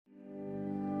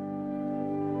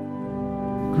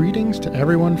Greetings to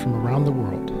everyone from around the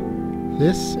world.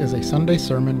 This is a Sunday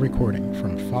sermon recording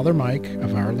from Father Mike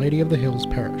of Our Lady of the Hills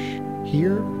Parish,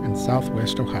 here in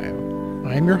Southwest Ohio.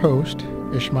 I am your host,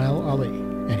 Ishmael Ali,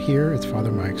 and here is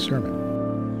Father Mike's sermon.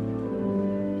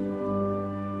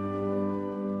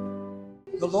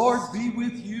 The Lord be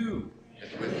with you.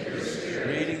 And with your spirit.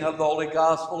 Reading of the Holy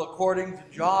Gospel according to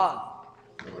John.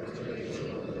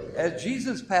 As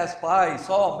Jesus passed by, he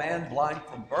saw a man blind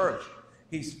from birth.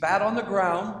 He spat on the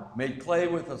ground, made clay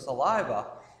with the saliva,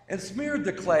 and smeared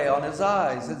the clay on his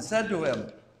eyes, and said to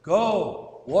him,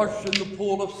 "Go, wash in the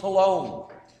pool of Siloam,"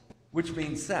 which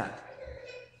means sent.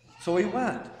 So he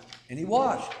went, and he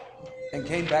washed, and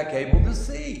came back able to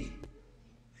see.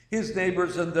 His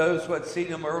neighbors and those who had seen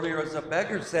him earlier as a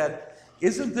beggar said,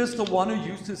 "Isn't this the one who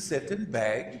used to sit and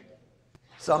beg?"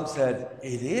 Some said,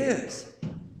 "It is."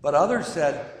 But others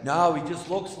said, "No, he just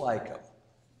looks like him."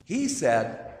 He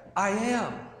said, "I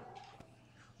am."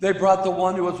 They brought the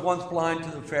one who was once blind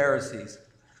to the Pharisees.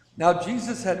 Now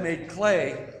Jesus had made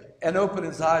clay and opened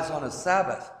his eyes on a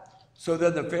Sabbath. So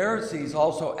then the Pharisees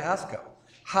also asked him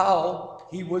how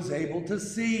he was able to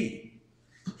see.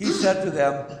 He said to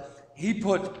them, "He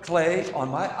put clay on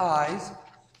my eyes,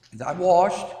 and I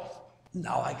washed.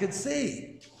 Now I can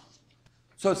see."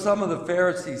 So some of the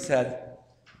Pharisees said,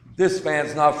 "This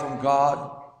man's not from God.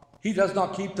 He does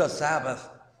not keep the Sabbath."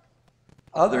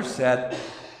 Others said,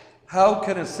 "How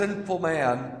can a sinful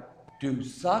man do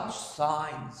such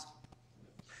signs?"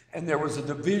 And there was a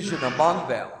division among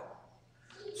them.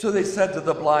 So they said to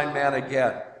the blind man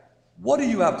again, "What do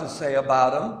you have to say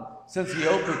about him, since he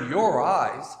opened your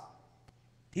eyes?"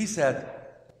 He said,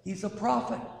 "He's a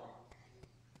prophet."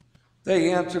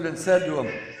 They answered and said to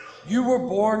him, "You were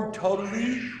born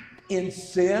totally in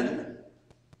sin,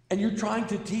 and you're trying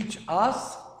to teach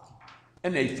us?"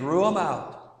 And they threw him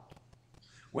out.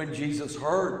 When Jesus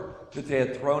heard that they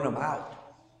had thrown him out,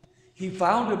 he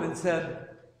found him and said,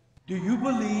 "Do you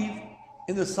believe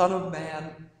in the Son of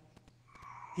Man?"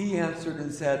 He answered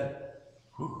and said,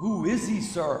 "Who is he,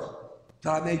 sir,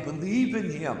 that I may believe in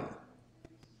him?"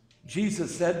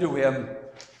 Jesus said to him,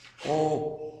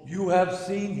 "Oh, you have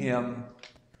seen him,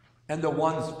 and the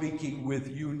one speaking with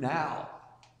you now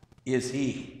is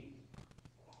he."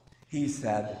 He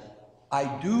said, "I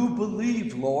do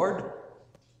believe, Lord."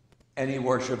 And he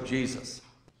worshiped Jesus.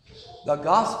 The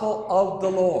Gospel of the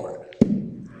Lord.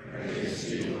 Praise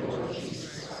to you, Lord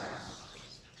Jesus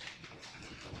Christ.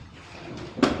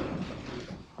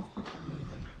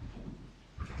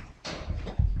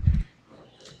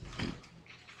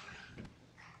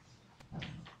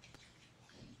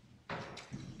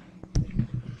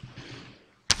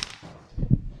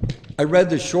 I read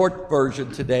the short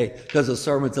version today because the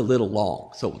sermon's a little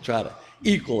long, so we'll try to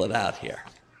equal it out here.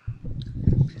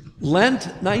 Lent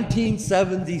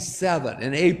 1977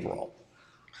 in April,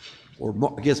 or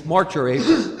I guess March or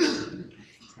April,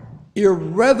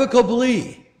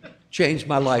 irrevocably changed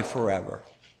my life forever.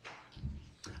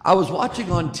 I was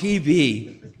watching on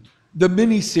TV the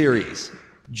miniseries,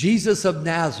 Jesus of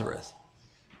Nazareth.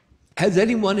 Have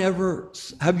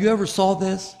you ever saw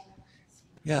this?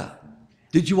 Yeah.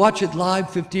 Did you watch it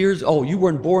live 50 years? Oh, you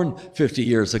weren't born 50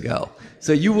 years ago,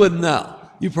 so you wouldn't know.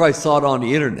 You probably saw it on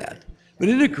the internet. But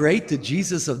isn't it great? The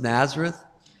Jesus of Nazareth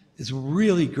is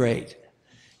really great.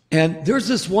 And there's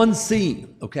this one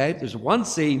scene, okay? There's one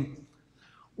scene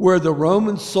where the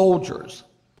Roman soldiers,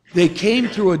 they came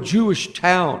through a Jewish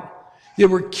town. They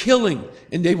were killing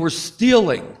and they were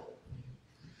stealing.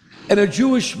 And a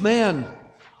Jewish man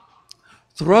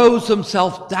throws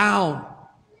himself down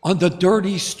on the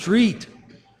dirty street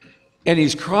and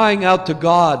he's crying out to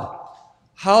God,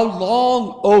 "How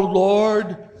long, O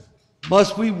Lord,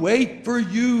 must we wait for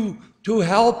you to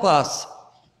help us?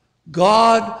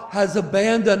 God has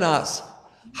abandoned us.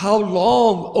 How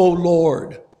long, O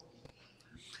Lord?"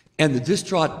 And the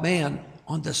distraught man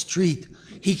on the street,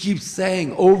 he keeps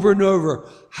saying over and over,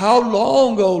 "How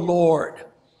long, O Lord?"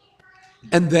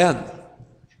 And then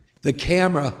the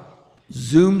camera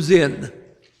zooms in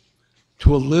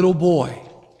to a little boy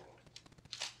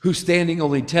who's standing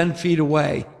only 10 feet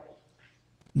away.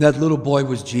 And that little boy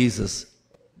was Jesus.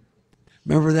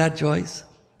 Remember that, Joyce?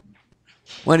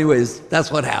 Well, anyways,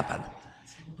 that's what happened.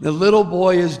 The little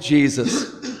boy is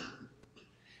Jesus.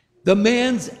 The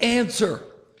man's answer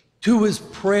to his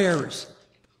prayers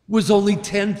was only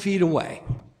 10 feet away,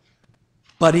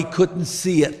 but he couldn't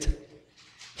see it.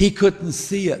 He couldn't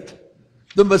see it.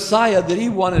 The Messiah that he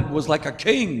wanted was like a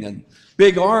king and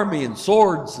big army and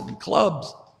swords and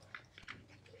clubs.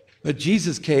 But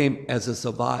Jesus came as a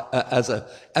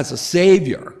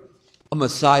savior, a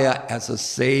Messiah as a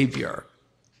savior.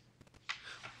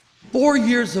 4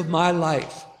 years of my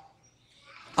life,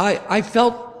 I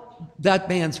felt that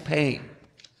man's pain.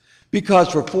 Because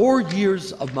for 4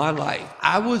 years of my life,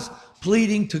 I was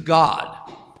pleading to God.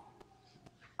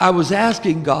 I was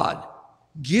asking God,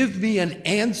 give me an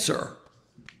answer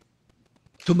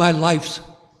to my life's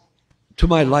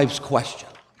question.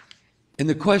 And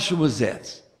the question was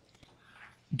this: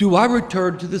 do I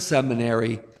return to the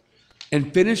seminary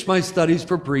and finish my studies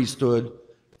for priesthood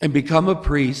and become a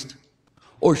priest,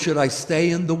 or should I stay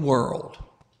in the world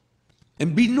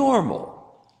and be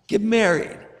normal, get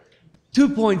married,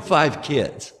 2.5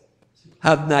 kids,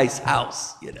 have a nice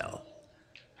house,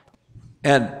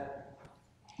 And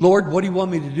Lord, what do you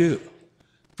want me to do?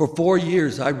 For 4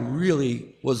 years, I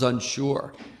really was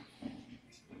unsure.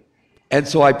 And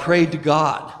so I prayed to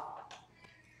God.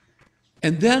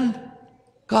 And then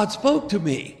God spoke to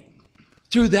me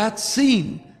through that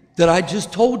scene that I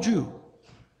just told you.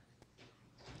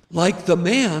 Like the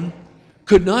man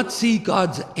could not see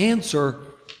God's answer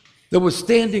that was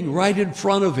standing right in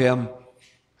front of him,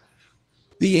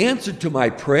 the answer to my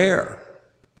prayer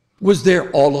was there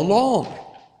all along.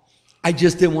 I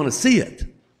just didn't want to see it.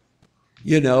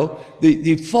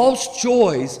 The false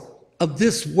joys of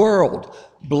this world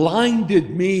blinded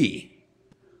me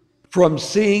from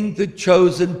seeing the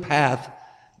chosen path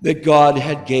that God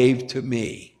had gave to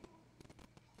me.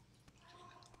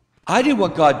 I didn't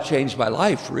want God to change my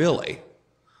life, really.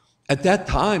 At that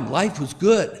time, life was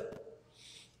good.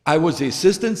 I was the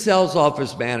assistant sales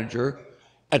office manager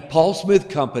at Paul Smith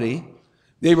Company.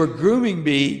 They were grooming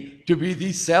me to be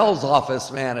the sales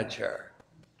office manager.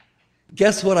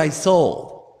 Guess what I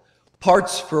sold?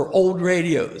 Parts for old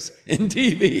radios and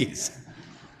TVs.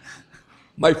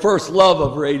 My first love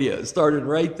of radios started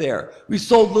right there. We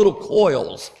sold little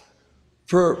coils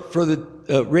for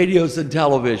the radios and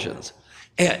televisions.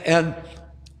 And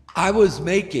I was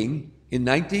making, in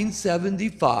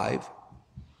 1975,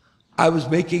 I was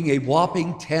making a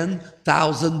whopping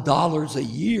 $10,000 a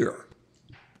year.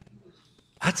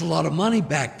 That's a lot of money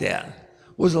back then.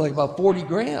 Was it like about 40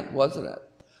 grand, wasn't it?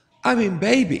 I mean,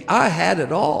 baby, I had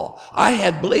it all. I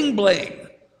had bling bling.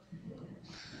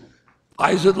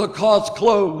 I was at Lacoste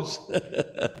clothes.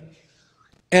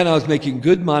 And I was making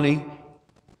good money.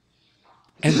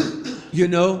 And,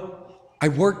 I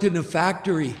worked in a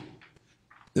factory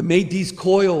that made these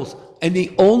coils. And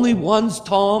the only ones,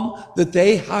 Tom, that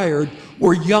they hired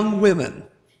were young women.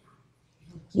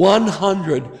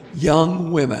 100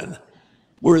 young women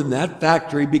were in that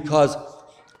factory because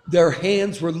their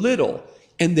hands were little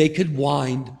and they could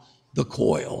wind the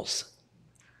coils.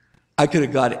 I could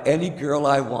have got any girl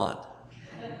I want.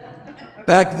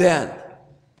 Back then,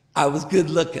 I was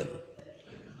good looking.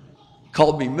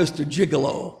 Called me Mr.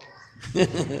 Gigolo.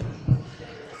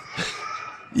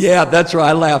 Yeah, that's right,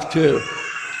 I laughed too.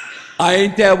 I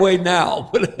ain't that way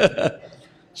now.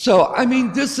 So, I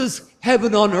mean, this is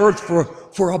heaven on earth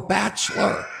for a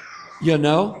bachelor,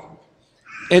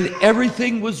 And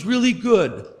everything was really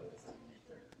good.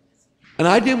 And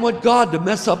I didn't want God to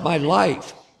mess up my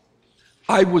life.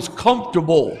 I was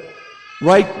comfortable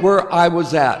right where I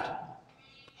was at.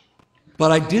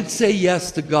 But I did say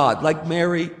yes to God. Like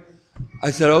Mary,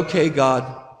 I said, okay, God,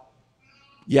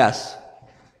 yes,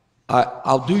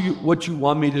 I'll do what you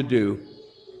want me to do.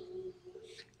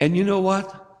 And you know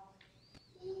what?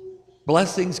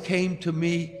 Blessings came to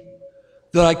me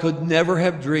that I could never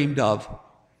have dreamed of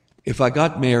if I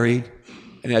got married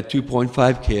and had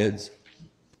 2.5 kids.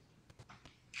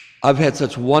 I've had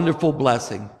such wonderful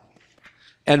blessing.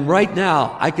 And right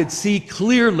now, I could see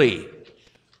clearly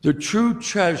the true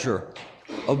treasure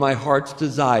of my heart's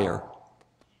desire.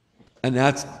 And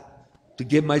that's to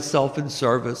give myself in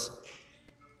service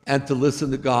and to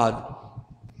listen to God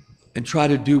and try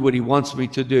to do what He wants me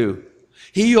to do.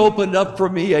 He opened up for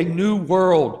me a new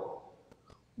world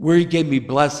where He gave me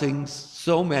blessings,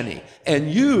 so many.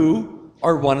 And you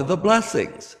are one of the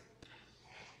blessings.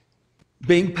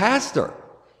 Being pastor,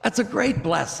 that's a great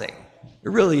blessing. It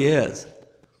really is.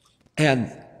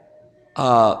 And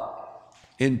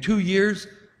in 2 years,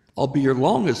 I'll be your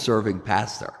longest serving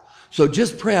pastor. So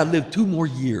just pray I live 2 more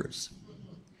years.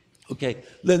 Okay,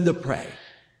 Linda, pray.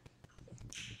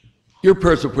 Your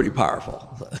prayers are pretty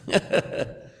powerful.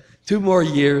 2 more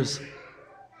years,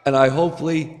 and I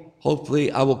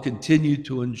hopefully I will continue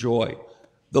to enjoy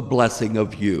the blessing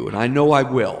of you, and I know I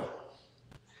will.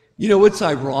 It's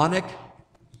ironic.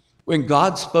 When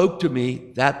God spoke to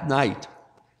me that night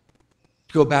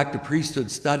to go back to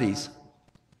priesthood studies,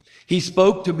 He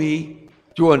spoke to me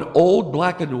through an old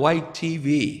black and white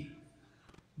TV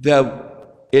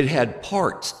that it had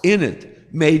parts in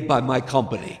it made by my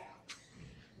company.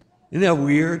 Isn't that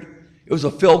weird? It was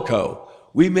a Philco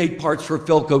We made parts for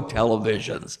Philco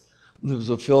televisions. There was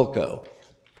a Philco.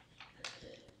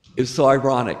 It was so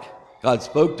ironic. God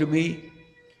spoke to me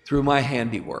through my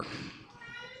handiwork.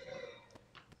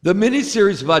 The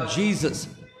miniseries about Jesus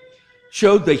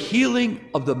showed the healing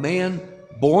of the man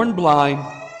born blind,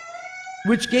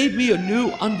 which gave me a new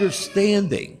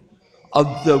understanding of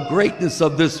the greatness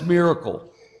of this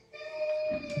miracle.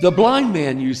 The blind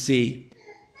man, you see,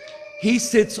 he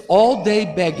sits all day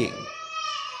begging,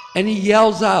 and he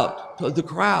yells out to the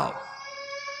crowd,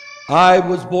 "I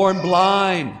was born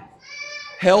blind.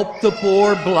 Help the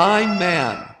poor blind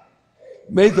man.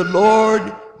 May the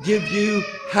Lord give you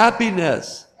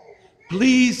happiness.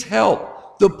 Please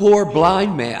help the poor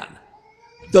blind man."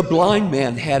 The blind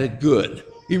man had it good.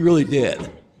 He really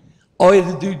did. All he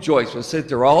had to do, Joyce, was sit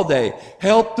there all day,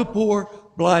 help the poor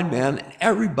blind man, and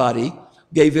everybody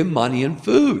gave him money and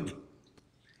food.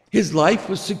 His life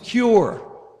was secure.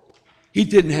 He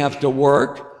didn't have to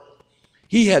work.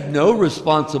 He had no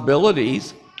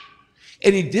responsibilities,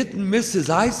 and he didn't miss his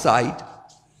eyesight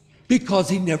because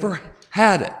he never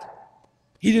had it.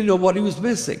 He didn't know what he was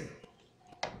missing.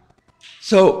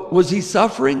 So was he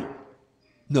suffering?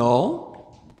 No.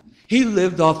 He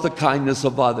lived off the kindness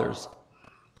of others.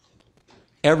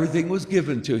 Everything was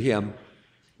given to him.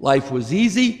 Life was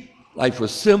easy. Life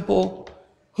was simple.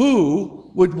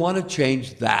 Who would want to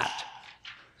change that?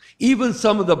 Even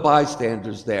some of the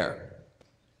bystanders there.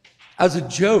 As a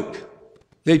joke,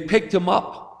 they picked him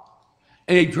up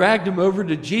and they dragged him over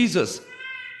to Jesus.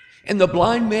 And the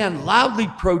blind man loudly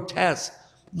protests,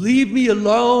 "Leave me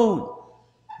alone.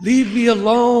 Leave me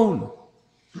alone."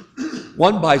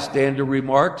 One bystander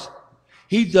remarks,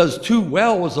 "He does too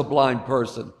well as a blind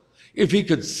person. If he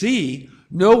could see,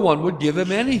 no one would give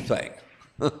him anything."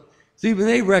 So even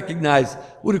they recognized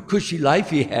what a cushy life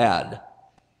he had.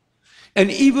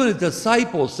 And even a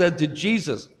disciple said to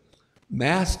Jesus,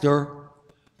 "Master,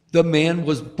 the man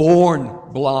was born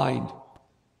blind.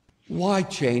 Why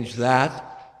change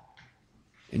that?"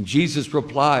 And Jesus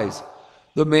replies,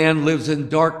 "The man lives in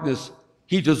darkness.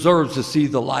 He deserves to see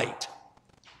the light."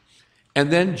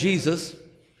 And then Jesus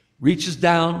reaches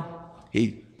down,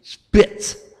 he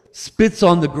spits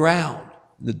on the ground,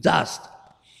 the dust.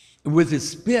 And with his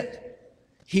spit,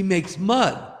 he makes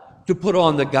mud to put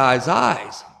on the guy's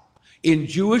eyes. In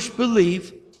Jewish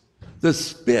belief, the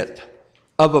spit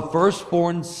of a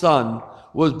firstborn son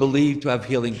was believed to have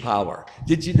healing power.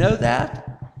 Did you know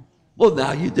that? Well,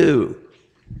 now you do.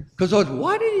 Because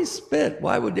why did he spit?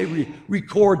 Why would they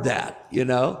record that, you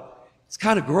know? It's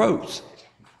kind of gross.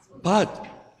 But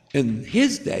in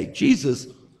his day, Jesus,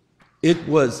 it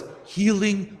was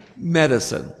healing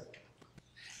medicine.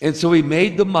 And so he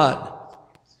made the mud,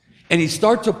 and he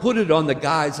starts to put it on the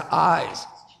guy's eyes.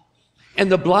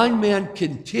 And the blind man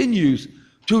continues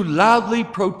to loudly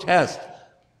protest,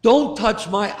 "Don't touch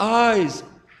my eyes.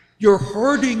 You're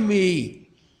hurting me.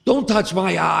 Don't touch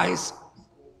my eyes."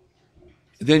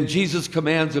 Then Jesus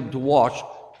commands him to wash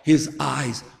his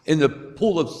eyes in the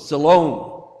pool of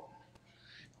Siloam.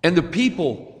 And the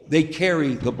people, they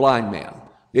carry the blind man.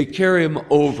 They carry him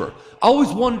over. I always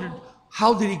wondered,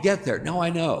 how did he get there? Now I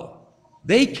know.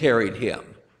 They carried him.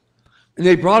 And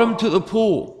they brought him to the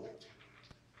pool.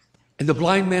 And the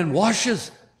blind man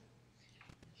washes.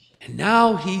 And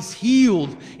now he's healed.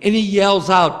 And he yells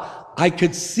out, I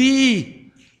could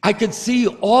see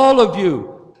all of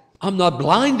you. I'm not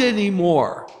blind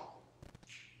anymore."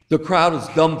 The crowd is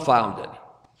dumbfounded.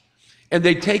 And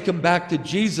they take him back to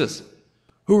Jesus,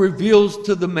 who reveals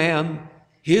to the man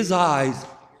his eyes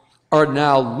are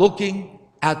now looking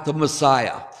at the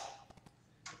Messiah.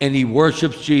 And he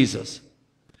worships Jesus.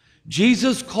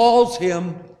 Jesus calls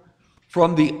him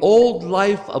from the old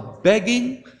life of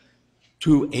begging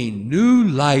to a new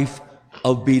life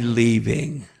of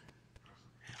believing.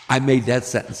 I made that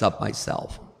sentence up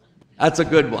myself. That's a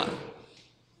good one.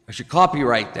 I should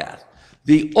copyright that.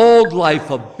 The old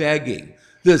life of begging,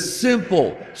 the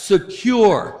simple,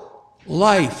 secure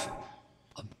life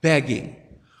of begging,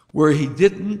 where he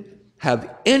didn't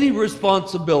have any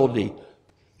responsibility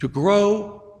to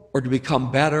grow or to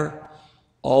become better.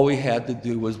 All he had to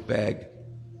do was beg.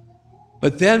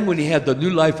 But then when he had the new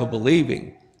life of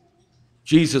believing,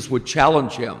 Jesus would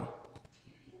challenge him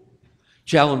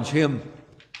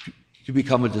to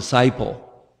become a disciple.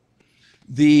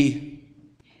 The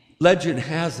legend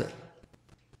has it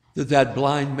that that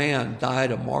blind man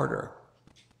died a martyr,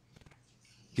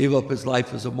 gave up his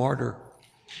life as a martyr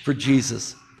for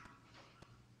Jesus.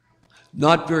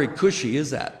 Not very cushy,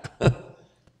 is that?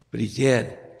 But he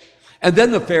did. And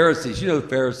then the Pharisees, you know the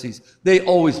Pharisees, they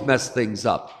always mess things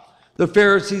up. The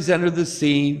Pharisees enter the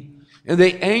scene And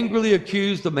they angrily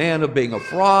accused the man of being a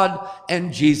fraud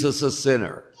and Jesus a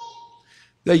sinner.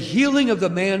 The healing of the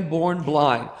man born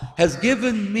blind has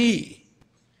given me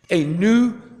a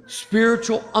new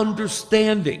spiritual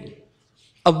understanding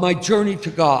of my journey to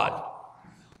God.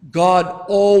 God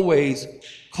always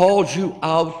calls you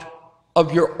out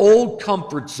of your old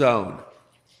comfort zone.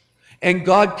 And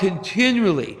God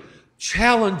continually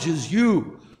challenges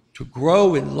you to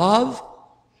grow in love,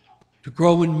 to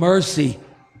grow in mercy,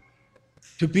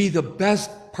 to be the best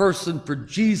person for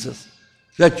Jesus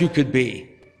that you could be.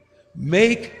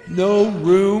 Make no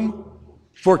room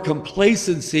for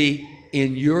complacency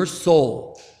in your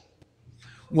soul.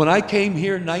 When I came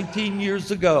here 19 years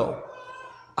ago,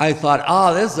 I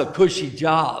thought, this is a cushy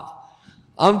job.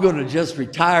 I'm going to just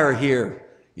retire here,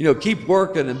 keep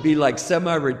working and be like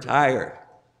semi-retired.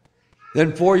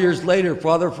 Then 4 years later,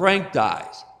 Father Frank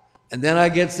dies. And then I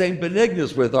get St.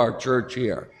 Benignus with our church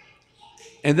here.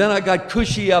 And then I got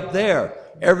cushy up there.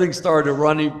 Everything started to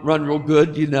run real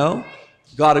good,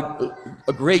 Got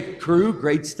a great crew,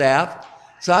 great staff.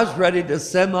 So I was ready to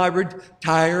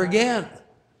semi-retire again.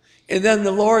 And then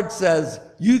the Lord says,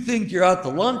 you think you're out to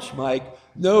lunch, Mike?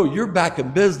 No, you're back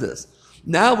in business.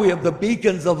 Now we have the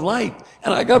beacons of light.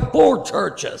 And I got 4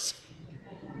 churches.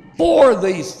 4 of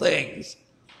these things.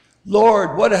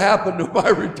 Lord, what happened to my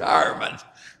retirement?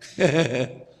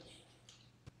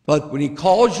 But when he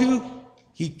calls you,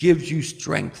 he gives you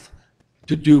strength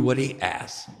to do what he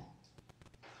asks.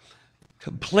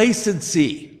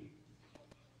 Complacency.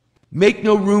 Make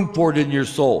no room for it in your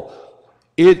soul.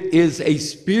 It is a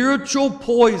spiritual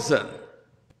poison,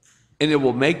 and it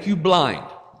will make you blind.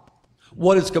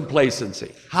 What is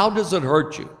complacency? How does it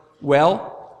hurt you?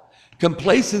 Well,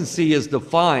 complacency is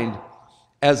defined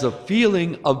as a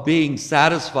feeling of being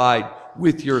satisfied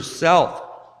with yourself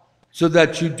so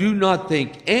that you do not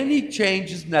think any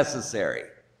change is necessary.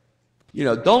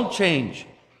 Don't change.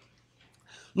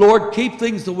 Lord, keep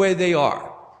things the way they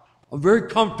are. I'm very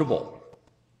comfortable.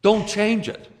 Don't change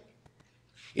it.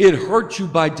 It hurts you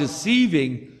by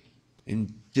deceiving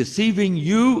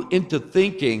you into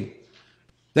thinking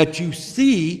that you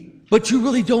see, but you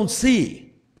really don't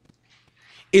see.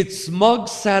 It's smug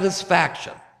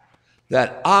satisfaction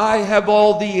that I have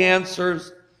all the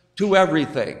answers to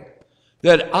everything,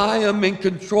 that I am in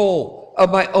control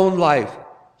of my own life.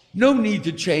 No need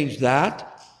to change that.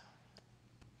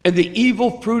 And the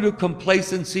evil fruit of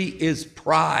complacency is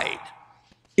pride.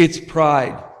 It's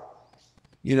pride.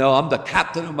 I'm the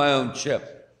captain of my own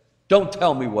ship. Don't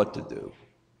tell me what to do.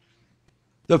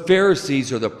 The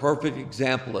Pharisees are the perfect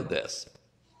example of this.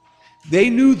 They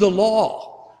knew the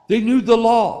law. They knew the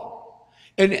law.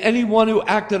 And anyone who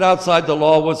acted outside the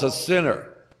law was a sinner.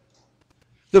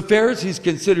 The Pharisees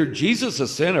considered Jesus a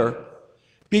sinner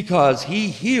because he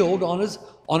healed on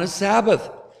his Sabbath.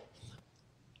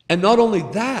 And not only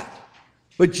that,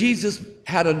 but Jesus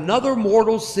had another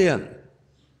mortal sin.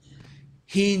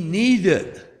 He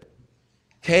needed,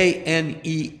 K-N-E-A-D-E-D.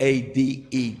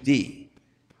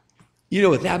 You know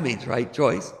what that means, right,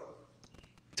 Joyce?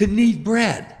 To knead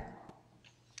bread,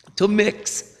 to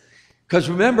mix. Because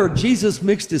remember, Jesus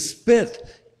mixed his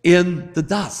spit in the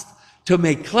dust to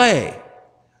make clay.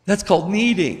 That's called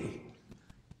kneading.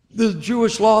 The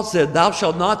Jewish law said, thou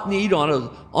shalt not knead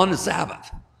on a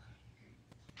Sabbath.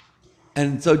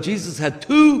 And so Jesus had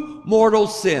 2 mortal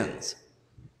sins.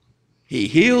 He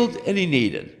healed and he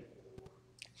kneaded.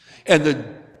 And the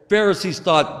Pharisees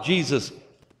thought Jesus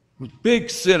was a big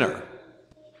sinner.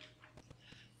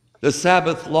 The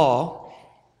Sabbath law,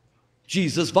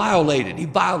 Jesus violated. He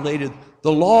violated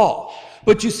the law.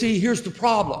 But you see, here's the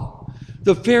problem.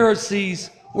 The Pharisees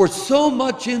were so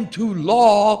much into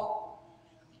law,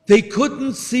 they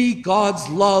couldn't see God's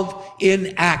love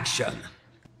in action.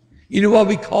 You know what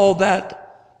we call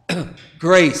that?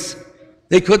 Grace.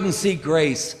 They couldn't see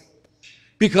grace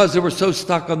because they were so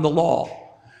stuck on the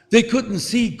law. They couldn't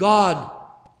see God's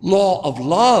law of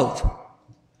love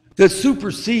that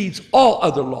supersedes all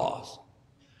other laws.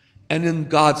 And in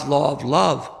God's law of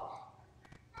love,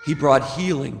 he brought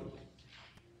healing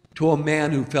to a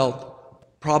man who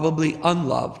felt probably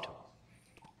unloved.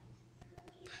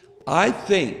 I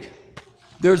think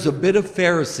there's a bit of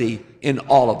Pharisee in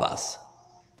all of us.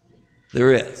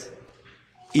 There is.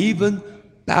 Even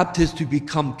Baptists who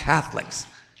become Catholics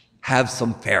have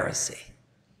some Pharisee.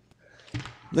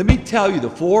 Let me tell you the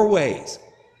 4 ways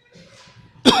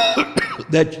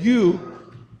that you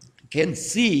can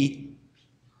see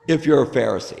if you're a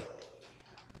Pharisee.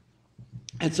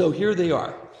 And so here they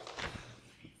are.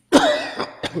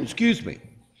 Excuse me.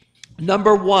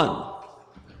 Number 1,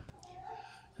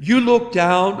 you look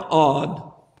down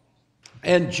on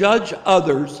and judge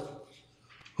others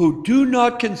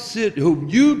whom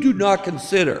you do not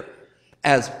consider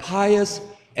as pious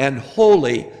and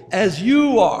holy as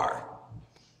you are.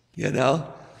 You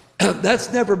know,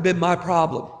 that's never been my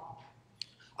problem.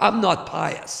 I'm not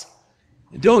pious.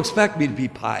 Don't expect me to be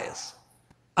pious.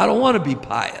 I don't want to be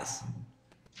pious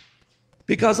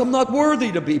because I'm not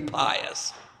worthy to be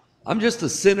pious. I'm just a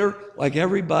sinner like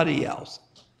everybody else.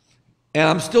 And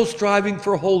I'm still striving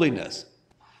for holiness.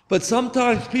 But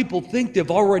sometimes people think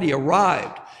they've already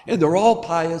arrived and they're all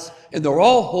pious and they're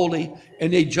all holy,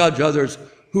 and they judge others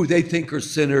who they think are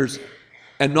sinners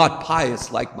and not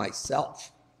pious like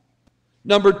myself.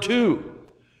 Number two,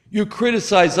 you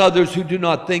criticize others who do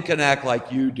not think and act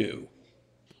like you do.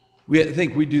 We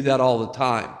think we do that all the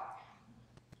time.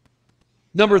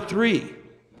 Number three,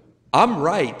 I'm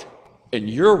right and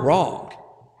you're wrong.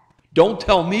 Don't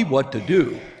tell me what to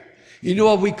do. You know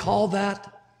what we call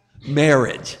that?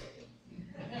 Marriage.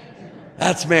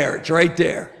 That's marriage right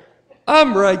there.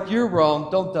 I'm right, you're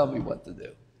wrong. Don't tell me what to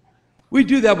do. We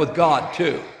do that with God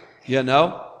too, you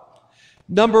know?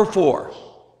 Number four,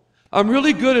 I'm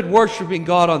really good at worshiping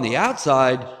God on the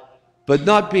outside, but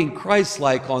not being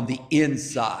Christ-like on the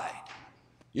inside.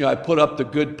 You know, I put up the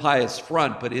good pious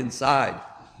front, but inside,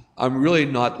 I'm really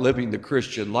not living the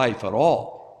Christian life at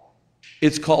all.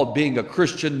 It's called being a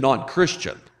Christian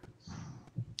non-Christian.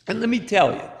 And let me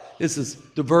tell you, this is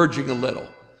diverging a little.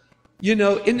 You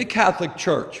know, in the Catholic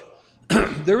Church,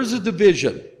 there is a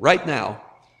division right now.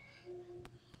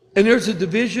 And there's a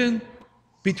division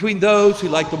between those who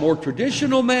like the more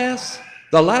traditional Mass,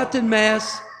 the Latin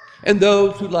Mass, and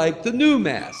those who like the new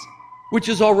Mass, which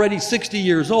is already 60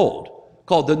 years old,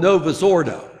 called the Novus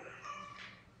Ordo.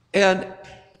 And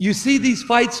you see these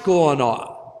fights going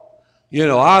on. You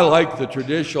know, I like the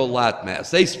traditional Latin Mass.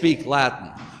 They speak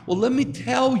Latin. Well, let me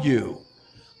tell you,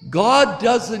 God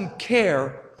doesn't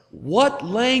care what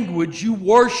language you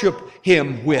worship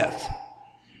Him with.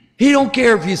 He don't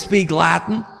care if you speak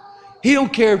Latin. He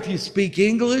don't care if you speak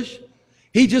English.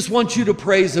 He just wants you to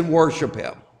praise and worship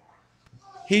Him.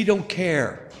 He don't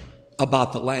care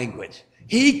about the language.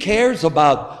 He cares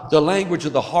about the language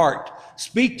of the heart.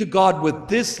 Speak to God with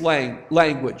this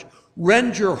language.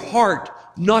 Rend your heart,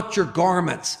 not your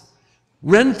garments.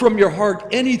 Rend from your heart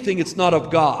anything that's not of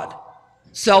God.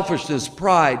 Selfishness,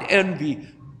 pride, envy,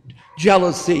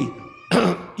 jealousy,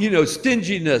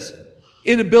 stinginess,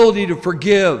 inability to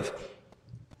forgive,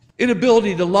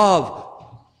 inability to love.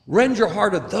 Rend your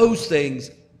heart of those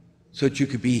things so that you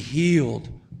could be healed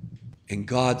and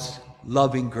God's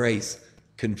loving grace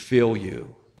can fill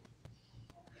you.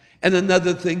 And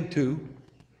another thing too,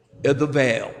 are the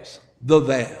veils. The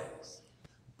veils.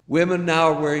 Women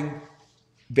now are wearing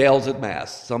veils at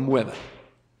Mass, some women.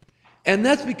 And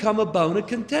that's become a bone of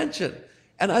contention.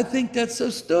 And I think that's so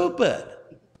stupid.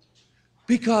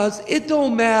 Because it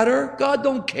don't matter. God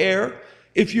don't care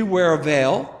if you wear a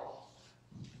veil.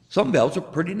 Some veils are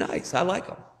pretty nice. I like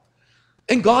them.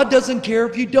 And God doesn't care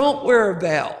if you don't wear a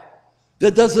veil.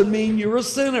 That doesn't mean you're a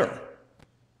sinner.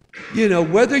 You know,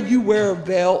 whether you wear a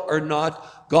veil or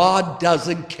not, God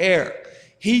doesn't care.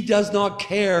 He does not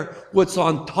care what's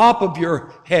on top of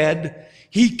your head.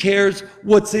 He cares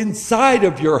what's inside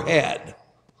of your head.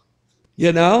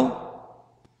 You know?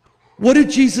 What did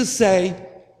Jesus say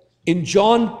in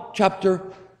John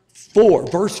chapter 4,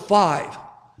 verse 5?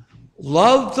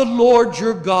 Love the Lord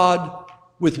your God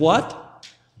with what?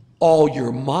 All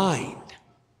your mind.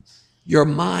 Your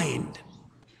mind.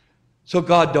 So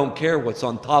God don't care what's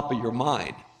on top of your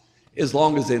mind, as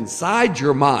long as inside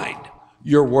your mind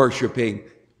you're worshiping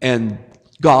and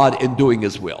God and doing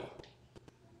His will.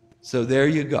 So there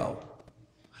you go.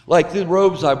 Like the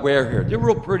robes I wear here, they're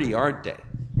real pretty, aren't they?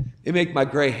 They make my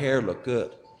gray hair look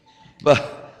good.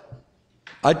 But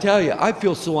I tell you, I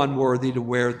feel so unworthy to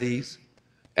wear these.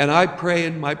 And I pray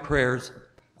in my prayers,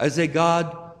 I say,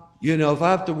 God, you know, if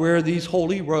I have to wear these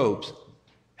holy robes,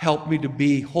 help me to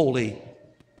be holy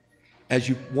as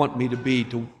you want me to be,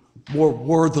 to more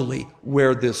worthily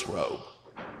wear this robe.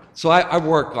 So I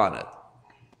work on it.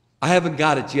 I haven't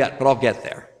got it yet, but I'll get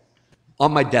there.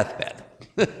 On my deathbed.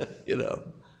 You know.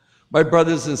 My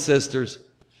brothers and sisters,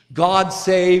 God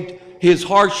saved His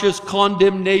harshest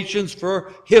condemnations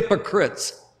for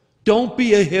hypocrites. Don't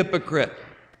be a hypocrite.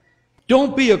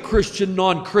 Don't be a Christian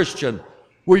non-Christian,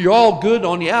 where you're all good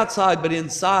on the outside, but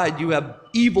inside you have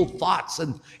evil thoughts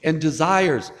and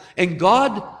desires. And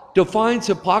God defines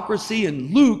hypocrisy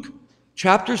in Luke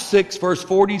chapter 6, verse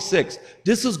 46.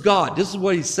 This is God. This is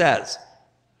what He says.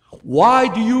 Why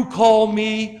do you call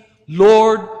me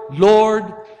Lord,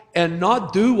 Lord, and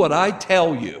not do what I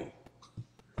tell you?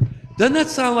 Doesn't that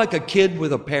sound like a kid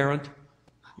with a parent?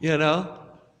 You know?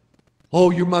 Oh,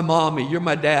 you're my mommy, you're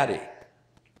my daddy.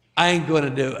 I ain't going to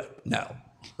do it. No.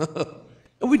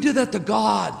 And we do that to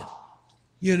God.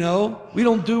 You know, we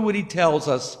don't do what he tells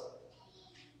us.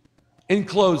 In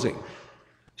closing,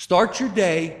 start your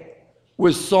day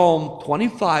with Psalm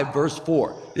 25, verse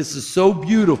 4. This is so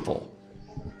beautiful.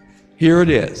 Here it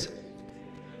is.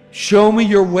 Show me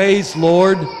your ways,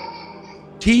 Lord.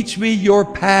 Teach me your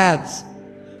paths.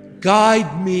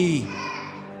 Guide me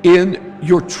in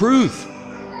your truth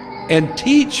and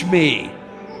teach me.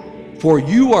 For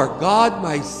you are God,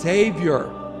 my Savior,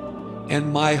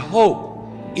 and my hope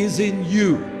is in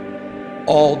you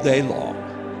all day long.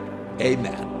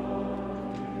 Amen.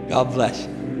 God bless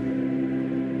you.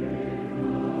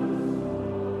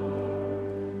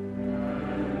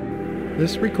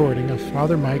 This recording of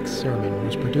Father Mike's sermon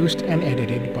was produced and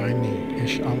edited by me,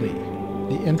 Ish Ali.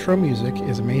 The intro music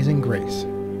is Amazing Grace,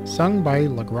 sung by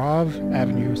LaGrave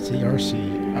Avenue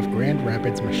CRC of Grand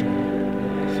Rapids,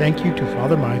 Michigan. Thank you to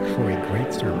Father Mike for a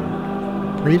great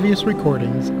sermon. Previous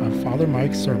recordings of Father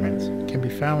Mike's sermons can be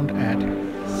found at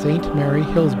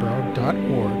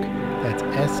stmaryhillsboro.org. That's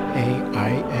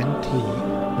SAINT,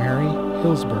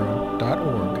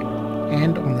 maryhillsboro.org,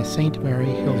 and on the St. Mary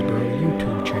Hillsboro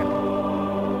YouTube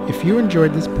channel. If you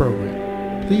enjoyed this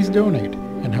program, please donate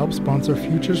and help sponsor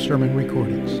future sermon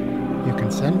recordings. You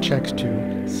can send checks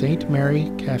to St.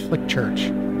 Mary Catholic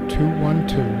Church,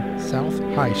 212 South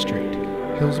High Street,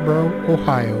 Hillsboro,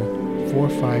 Ohio,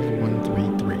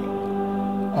 45133.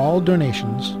 All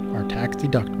donations are tax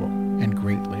deductible and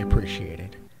greatly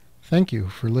appreciated. Thank you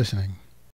for listening.